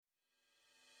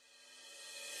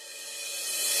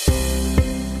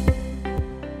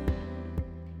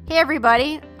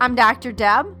everybody, I'm Dr.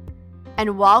 Deb,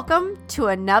 and welcome to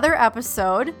another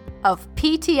episode of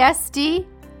PTSD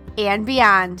and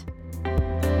Beyond.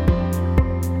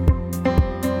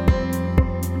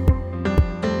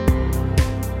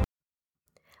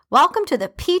 Welcome to the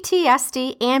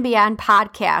PTSD and Beyond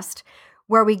podcast,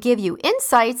 where we give you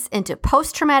insights into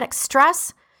post-traumatic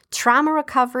stress, trauma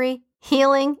recovery,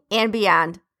 healing, and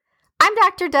beyond. I'm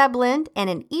Dr. Deb Lind, and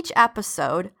in each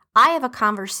episode, I have a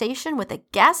conversation with a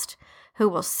guest who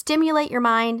will stimulate your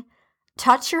mind,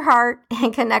 touch your heart,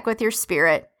 and connect with your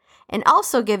spirit, and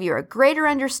also give you a greater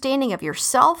understanding of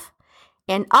yourself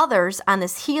and others on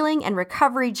this healing and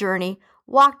recovery journey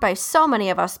walked by so many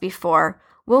of us before,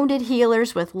 wounded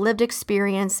healers with lived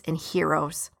experience and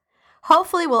heroes.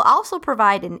 Hopefully, we'll also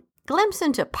provide a glimpse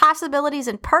into possibilities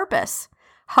and purpose,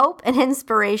 hope, and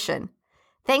inspiration.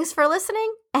 Thanks for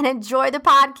listening and enjoy the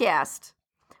podcast.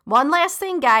 One last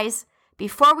thing, guys,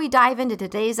 before we dive into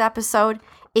today's episode,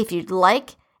 if you'd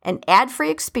like an ad-free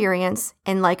experience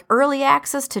and like early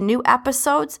access to new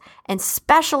episodes and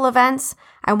special events,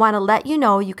 I want to let you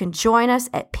know you can join us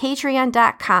at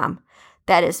patreon.com.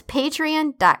 That is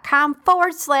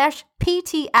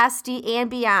patreon.com/PTSD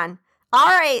and Beyond. All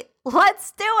right,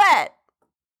 let's do it.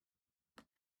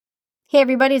 Hey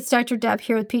everybody, it's Dr. Deb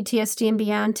here with PTSD and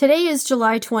Beyond. Today is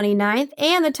July 29th,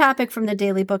 and the topic from the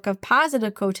Daily Book of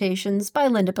Positive Quotations by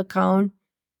Linda Picone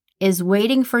is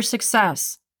waiting for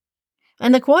success.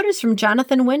 And the quote is from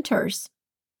Jonathan Winters.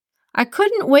 I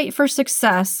couldn't wait for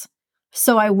success,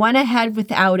 so I went ahead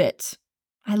without it.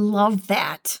 I love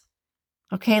that.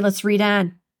 Okay, let's read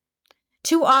on.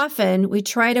 Too often, we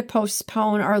try to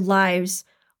postpone our lives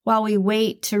while we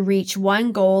wait to reach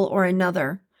one goal or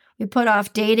another. We put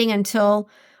off dating until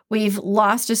we've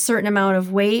lost a certain amount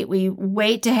of weight. We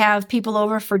wait to have people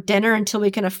over for dinner until we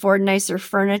can afford nicer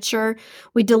furniture.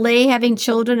 We delay having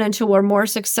children until we're more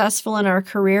successful in our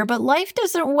career. But life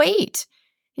doesn't wait.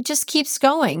 It just keeps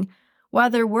going,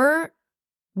 whether we're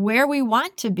where we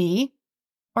want to be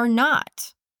or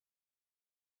not.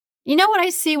 You know what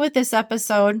I see with this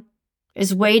episode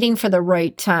is waiting for the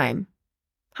right time.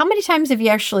 How many times have you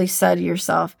actually said to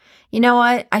yourself, you know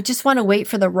what, I just want to wait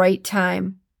for the right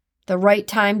time to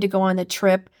go on the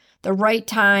trip, the right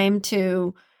time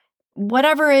to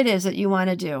whatever it is that you want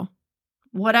to do,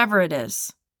 whatever it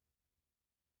is.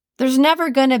 There's never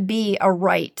going to be a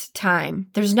right time.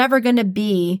 There's never going to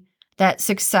be that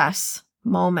success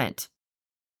moment.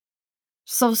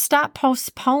 So stop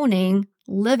postponing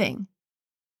living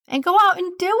and go out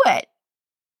and do it.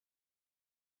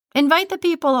 Invite the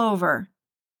people over.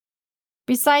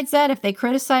 Besides that, if they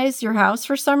criticize your house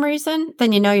for some reason,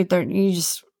 then you know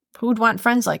who'd want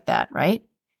friends like that, right?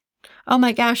 Oh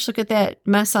my gosh, look at that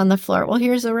mess on the floor. Well,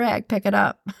 here's a rag, pick it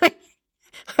up. I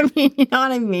mean, you know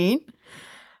what I mean?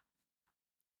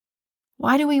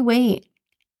 Why do we wait?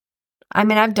 I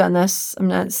mean, I've done this. I'm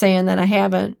not saying that I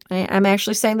haven't. I'm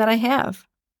actually saying that I have.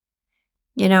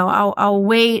 You know, I'll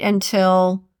wait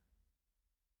until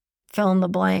fill in the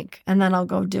blank, and then I'll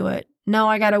go do it. No,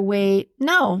 I gotta wait.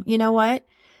 No, you know what?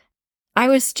 I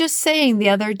was just saying the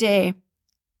other day,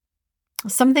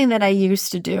 something that I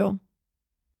used to do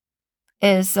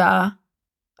is, I'm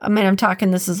talking,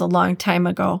 this is a long time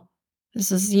ago.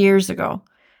 This is years ago.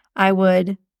 I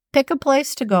would pick a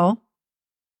place to go,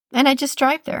 and I just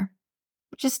drive there.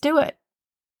 Just do it.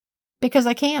 Because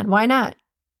I can. Why not?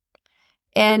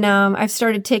 And I've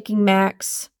started taking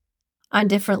Max on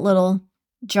different little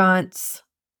jaunts.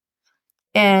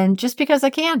 And just because I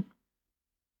can.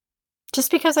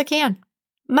 Just because I can.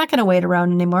 I'm not going to wait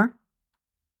around anymore.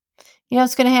 You know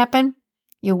what's going to happen?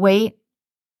 You wait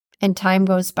and time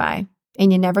goes by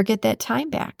and you never get that time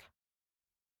back.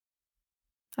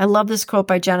 I love this quote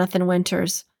by Jonathan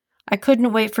Winters. I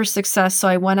couldn't wait for success, so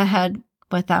I went ahead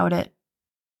without it.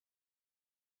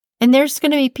 And there's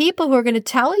going to be people who are going to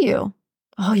tell you,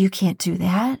 oh, you can't do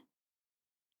that.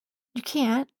 You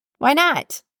can't. Why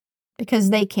not? Because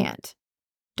they can't.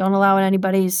 Don't allow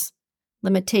anybody's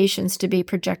limitations to be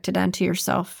projected onto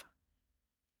yourself.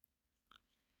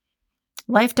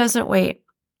 Life doesn't wait.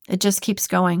 It just keeps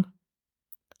going.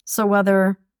 So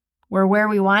whether we're where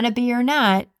we want to be or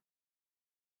not,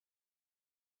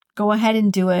 go ahead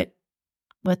and do it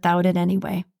without it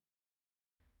anyway.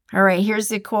 All right, here's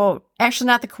the quote. Actually,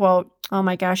 not the quote. Oh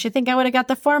my gosh, you think I would have got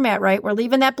the format right? We're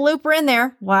leaving that blooper in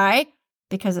there. Why?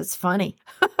 Because it's funny.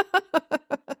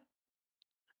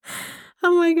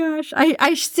 Oh my gosh.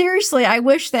 I seriously, I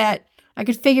wish that I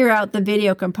could figure out the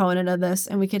video component of this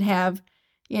and we could have,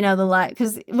 the light.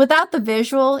 Because without the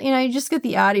visual, you just get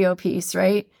the audio piece,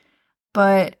 right?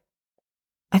 But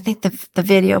I think the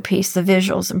video piece, the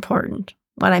visual is important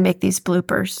when I make these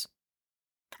bloopers.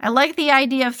 I like the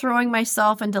idea of throwing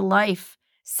myself into life.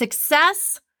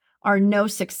 Success or no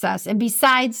success. And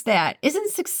besides that,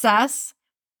 isn't success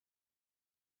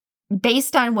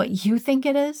based on what you think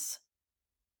it is?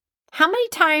 How many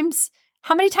times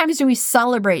do we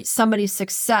celebrate somebody's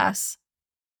success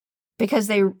because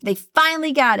they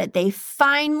finally got it? They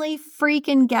finally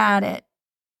freaking got it.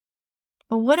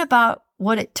 But what about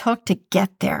what it took to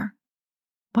get there?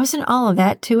 Wasn't all of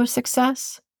that too a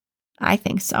success? I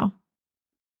think so.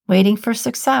 Waiting for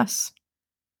success.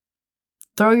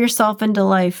 Throw yourself into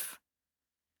life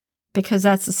because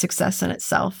that's a success in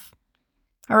itself.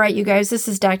 All right, you guys, this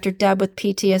is Dr. Deb with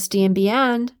PTSD and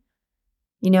Beyond.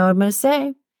 You know what I'm going to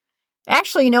say?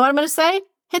 Actually, you know what I'm going to say?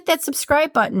 Hit that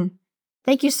subscribe button.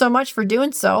 Thank you so much for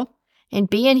doing so and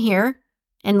being here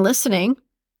and listening.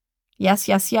 Yes,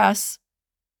 yes, yes.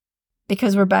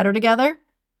 Because we're better together,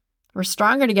 we're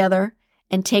stronger together,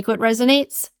 and take what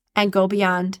resonates and go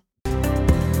beyond.